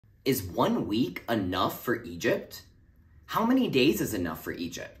Is 1 week enough for Egypt? How many days is enough for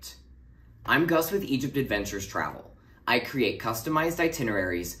Egypt? I'm Gus with Egypt Adventures Travel. I create customized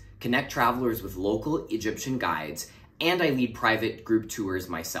itineraries, connect travelers with local Egyptian guides, and I lead private group tours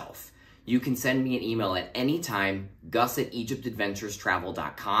myself. You can send me an email at any time,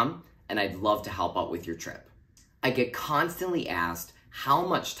 gus@egyptadventurestravel.com, and I'd love to help out with your trip. I get constantly asked how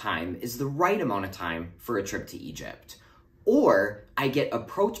much time is the right amount of time for a trip to Egypt. Or I get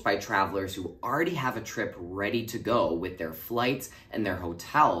approached by travelers who already have a trip ready to go with their flights and their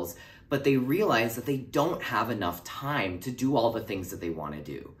hotels, but they realize that they don't have enough time to do all the things that they want to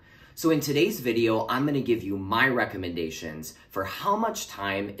do. So in today's video, I'm going to give you my recommendations for how much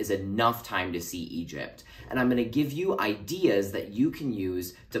time is enough time to see Egypt. And I'm going to give you ideas that you can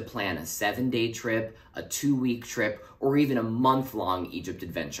use to plan a 7-day trip, a 2-week trip, or even a month-long Egypt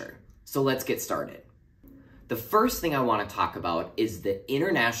adventure. So let's get started. The first thing I want to talk about is the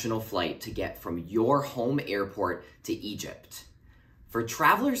international flight to get from your home airport to Egypt. For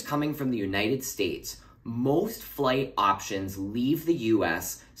travelers coming from the United States, most flight options leave the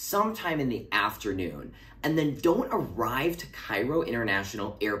US sometime in the afternoon and then don't arrive to Cairo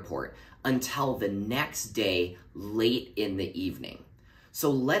International Airport until the next day late in the evening. So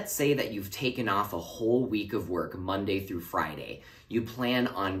let's say that you've taken off a whole week of work, Monday through Friday. You plan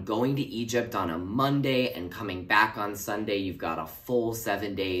on going to Egypt on a Monday and coming back on Sunday. You've got a full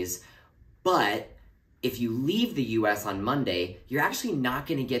 7 days. But if you leave the US on Monday, you're actually not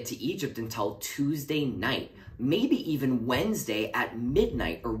going to get to Egypt until Tuesday night, maybe even Wednesday at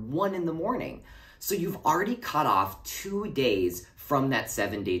midnight or 1 in the morning. So you've already cut off 2 days from that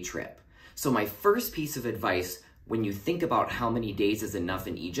 7-day trip. So my first piece of advice when you think about how many days is enough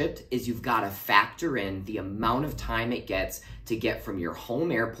in Egypt is you've got to factor in the amount of time it gets to get from your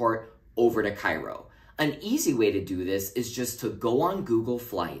home airport over to Cairo. An easy way to do this is just to go on Google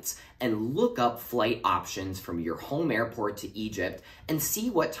Flights and look up flight options from your home airport to Egypt and see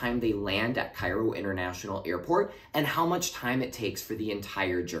what time they land at Cairo International Airport and how much time it takes for the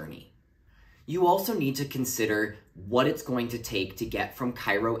entire journey. You also need to consider what it's going to take to get from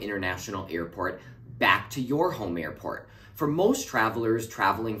Cairo International Airport back to your home airport. For most travelers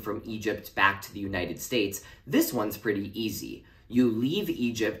traveling from Egypt back to the United States, this one's pretty easy. You leave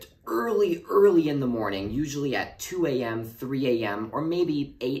Egypt early in the morning, usually at 2 a.m., 3 a.m., or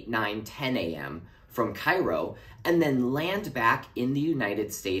maybe 8, 9, 10 a.m. from Cairo, and then land back in the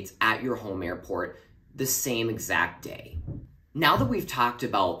United States at your home airport the same exact day. Now that we've talked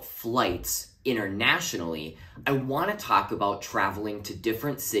about flights internationally, I want to talk about traveling to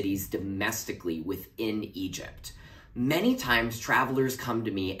different cities domestically within Egypt. Many times travelers come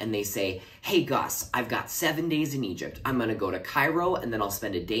to me and they say, hey Gus, I've got 7 days in Egypt. I'm going to go to Cairo and then I'll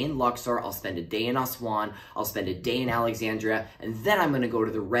spend a day in Luxor, I'll spend a day in Aswan, I'll spend a day in Alexandria, and then I'm going to go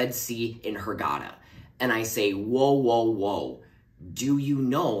to the Red Sea in Hurghada. And I say, whoa. Do you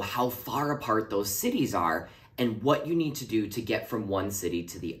know how far apart those cities are and what you need to do to get from one city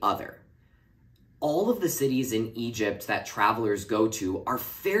to the other? All of the cities in Egypt that travelers go to are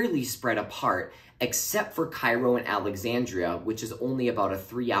fairly spread apart, except for Cairo and Alexandria, which is only about a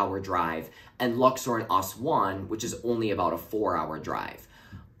 3-hour drive, and Luxor and Aswan, which is only about a 4-hour drive.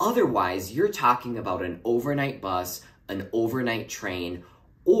 Otherwise, you're talking about an overnight bus, an overnight train,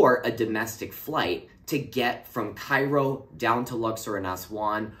 or a domestic flight to get from Cairo down to Luxor and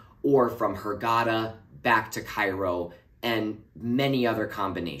Aswan, or from Hurghada back to Cairo, and many other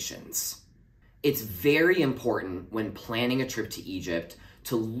combinations. It's very important when planning a trip to Egypt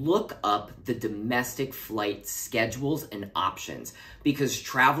to look up the domestic flight schedules and options, because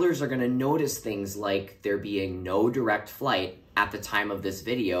travelers are going to notice things like there being no direct flight at the time of this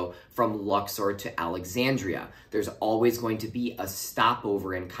video from Luxor to Alexandria. There's always going to be a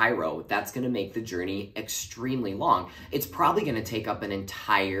stopover in Cairo. That's going to make the journey extremely long. It's probably going to take up an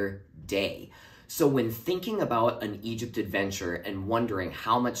entire day. So when thinking about an Egypt adventure and wondering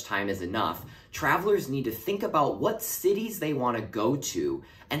how much time is enough, travelers need to think about what cities they want to go to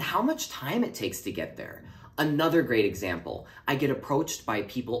and how much time it takes to get there. Another great example, I get approached by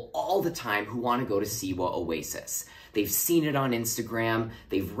people all the time who want to go to Siwa Oasis. They've seen it on Instagram,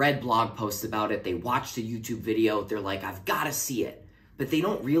 they've read blog posts about it, they watched a YouTube video, they're like, I've got to see it. But they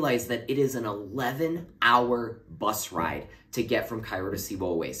don't realize that it is an 11-hour bus ride to get from Cairo to Siwa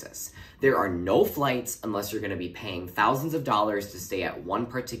Oasis. There are no flights unless you're going to be paying thousands of dollars to stay at one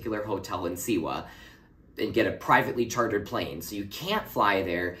particular hotel in Siwa and get a privately chartered plane. So you can't fly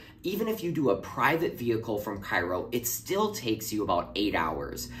there. Even if you do a private vehicle from Cairo, it still takes you about 8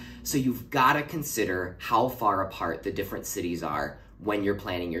 hours. So you've got to consider how far apart the different cities are when you're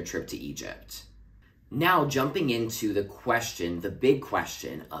planning your trip to Egypt. Now jumping into the big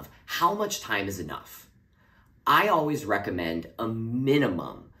question of how much time is enough. I always recommend a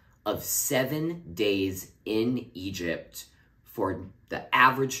minimum of 7 days in Egypt for the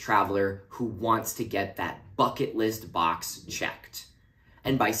average traveler who wants to get that bucket list box checked.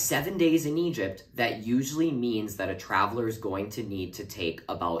 And by 7 days in Egypt, that usually means that a traveler is going to need to take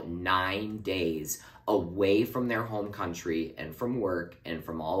about 9 days away from their home country and from work and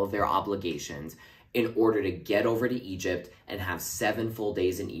from all of their obligations in order to get over to Egypt and have 7 full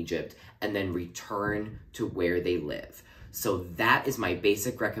days in Egypt and then return to where they live. So that is my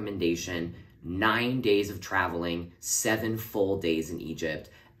basic recommendation: 9 days of traveling, 7 full days in Egypt.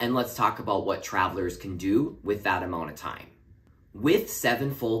 And let's talk about what travelers can do with that amount of time. With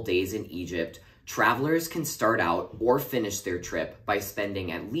 7 full days in Egypt, travelers can start out or finish their trip by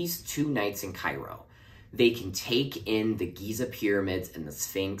spending at least 2 nights in Cairo. They can take in the Giza pyramids and the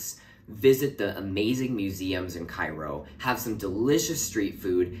Sphinx, visit the amazing museums in Cairo, have some delicious street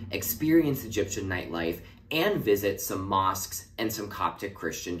food, experience Egyptian nightlife, and visit some mosques and some Coptic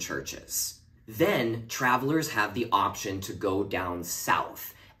Christian churches. Then, travelers have the option to go down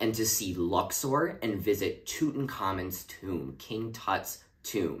south and to see Luxor and visit Tutankhamun's tomb, King Tut's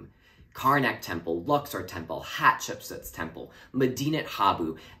tomb, Karnak Temple, Luxor Temple, Hatshepsut's Temple, Medinet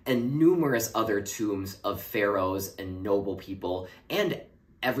Habu, and numerous other tombs of pharaohs and noble people and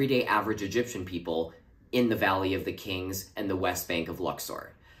everyday average Egyptian people in the Valley of the Kings and the West Bank of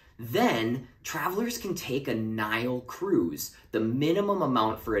Luxor. Then, travelers can take a Nile cruise. The minimum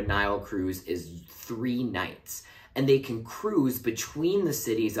amount for a Nile cruise is 3 nights. And they can cruise between the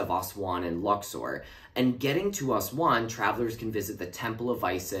cities of Aswan and Luxor. And getting to Aswan, travelers can visit the Temple of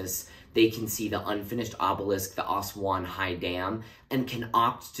Isis, they can see the unfinished obelisk, the Aswan High Dam, and can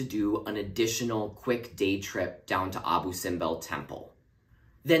opt to do an additional quick day trip down to Abu Simbel Temple.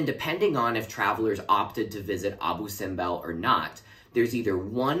 Then, depending on if travelers opted to visit Abu Simbel or not, there's either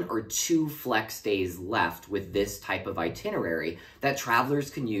 1 or 2 flex days left with this type of itinerary that travelers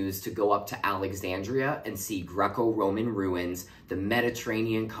can use to go up to Alexandria and see Greco-Roman ruins, the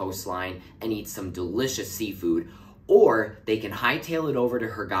Mediterranean coastline, and eat some delicious seafood. Or they can hightail it over to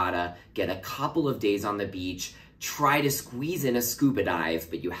Hurghada, get a couple of days on the beach, try to squeeze in a scuba dive,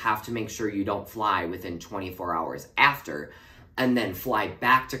 but you have to make sure you don't fly within 24 hours after, and then fly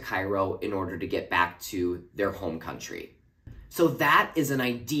back to Cairo in order to get back to their home country. So that is an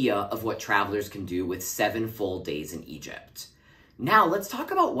idea of what travelers can do with 7 full days in Egypt. Now let's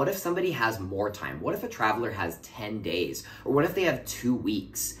talk about what if somebody has more time. What if a traveler has 10 days? Or what if they have 2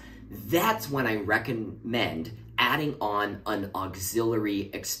 weeks? That's when I recommend adding on an auxiliary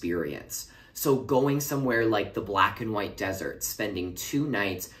experience. So going somewhere like the Black and White Desert, spending 2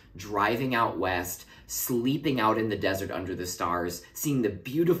 nights driving out west, sleeping out in the desert under the stars, seeing the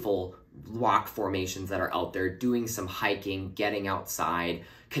beautiful rock formations that are out there, doing some hiking, getting outside,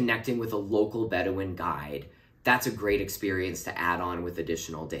 connecting with a local Bedouin guide. That's a great experience to add on with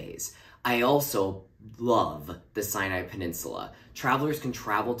additional days. I also love the Sinai Peninsula. Travelers can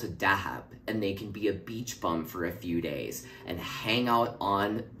travel to Dahab and they can be a beach bum for a few days and hang out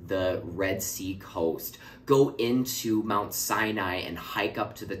on the Red Sea coast, go into Mount Sinai and hike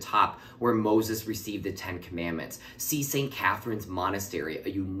up to the top where Moses received the 10 Commandments, see St. Catherine's Monastery,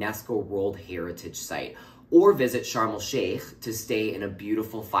 a UNESCO World Heritage Site, or visit Sharm el-Sheikh to stay in a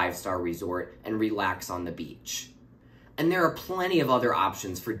beautiful 5-star resort and relax on the beach. And there are plenty of other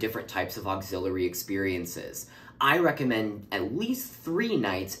options for different types of auxiliary experiences. I recommend at least 3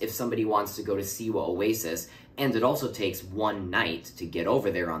 nights if somebody wants to go to Siwa Oasis, and it also takes 1 night to get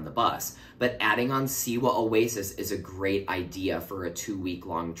over there on the bus. But adding on Siwa Oasis is a great idea for a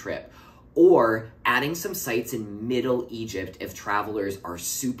 2-week-long trip. Or adding some sites in Middle Egypt if travelers are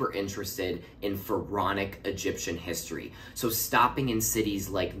super interested in pharaonic Egyptian history. So stopping in cities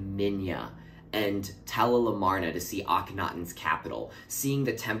like Minya and Tel El Amarna to see Akhenaten's capital, seeing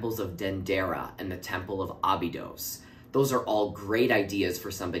the temples of Dendera and the temple of Abydos. Those are all great ideas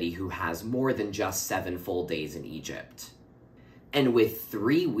for somebody who has more than just 7 full days in Egypt. And with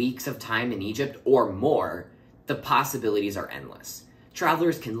 3 weeks of time in Egypt or more, the possibilities are endless.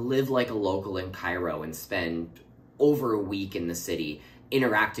 Travelers can live like a local in Cairo and spend over a week in the city,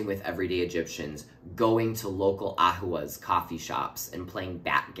 interacting with everyday Egyptians, going to local ahuas, coffee shops, and playing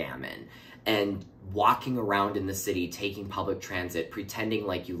backgammon, and walking around in the city, taking public transit, pretending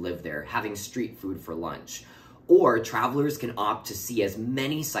like you live there, having street food for lunch. Or travelers can opt to see as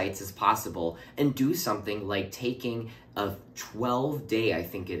many sites as possible and do something like taking a 12-day, I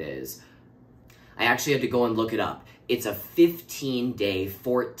think it is. I actually had to go and look it up. It's a 15-day,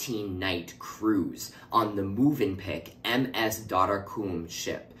 14-night cruise on the Movenpick MS Darakum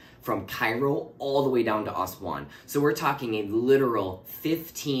ship from Cairo all the way down to Aswan. So we're talking a literal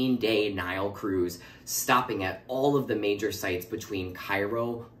 15-day Nile cruise, stopping at all of the major sites between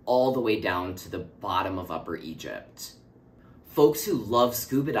Cairo all the way down to the bottom of Upper Egypt. Folks who love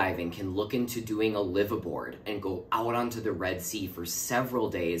scuba diving can look into doing a liveaboard and go out onto the Red Sea for several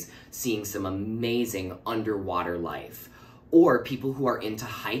days, seeing some amazing underwater life. Or people who are into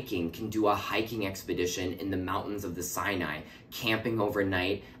hiking can do a hiking expedition in the mountains of the Sinai, camping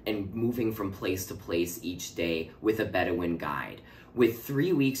overnight and moving from place to place each day with a Bedouin guide. With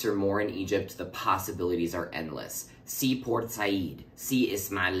 3 weeks or more in Egypt, the possibilities are endless. See Port Said, see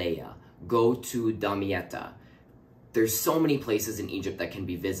Ismailia, go to Damietta. There's so many places in Egypt that can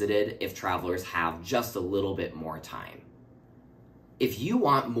be visited if travelers have just a little bit more time. If you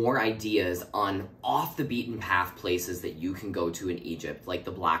want more ideas on off-the-beaten-path places that you can go to in Egypt, like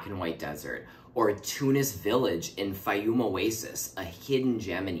the Black and White Desert, or Tunis Village in Fayoum Oasis, a hidden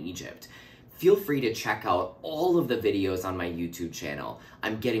gem in Egypt, feel free to check out all of the videos on my YouTube channel.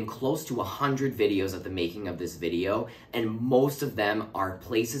 I'm getting close to 100 videos of the making of this video, and most of them are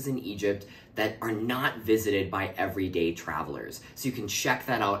places in Egypt that are not visited by everyday travelers. So you can check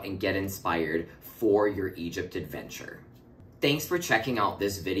that out and get inspired for your Egypt adventure. Thanks for checking out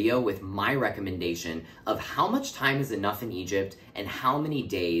this video with my recommendation of how much time is enough in Egypt and how many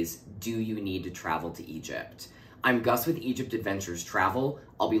days do you need to travel to Egypt. I'm Gus with Egypt Adventures Travel.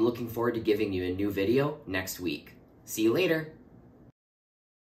 I'll be looking forward to giving you a new video next week. See you later.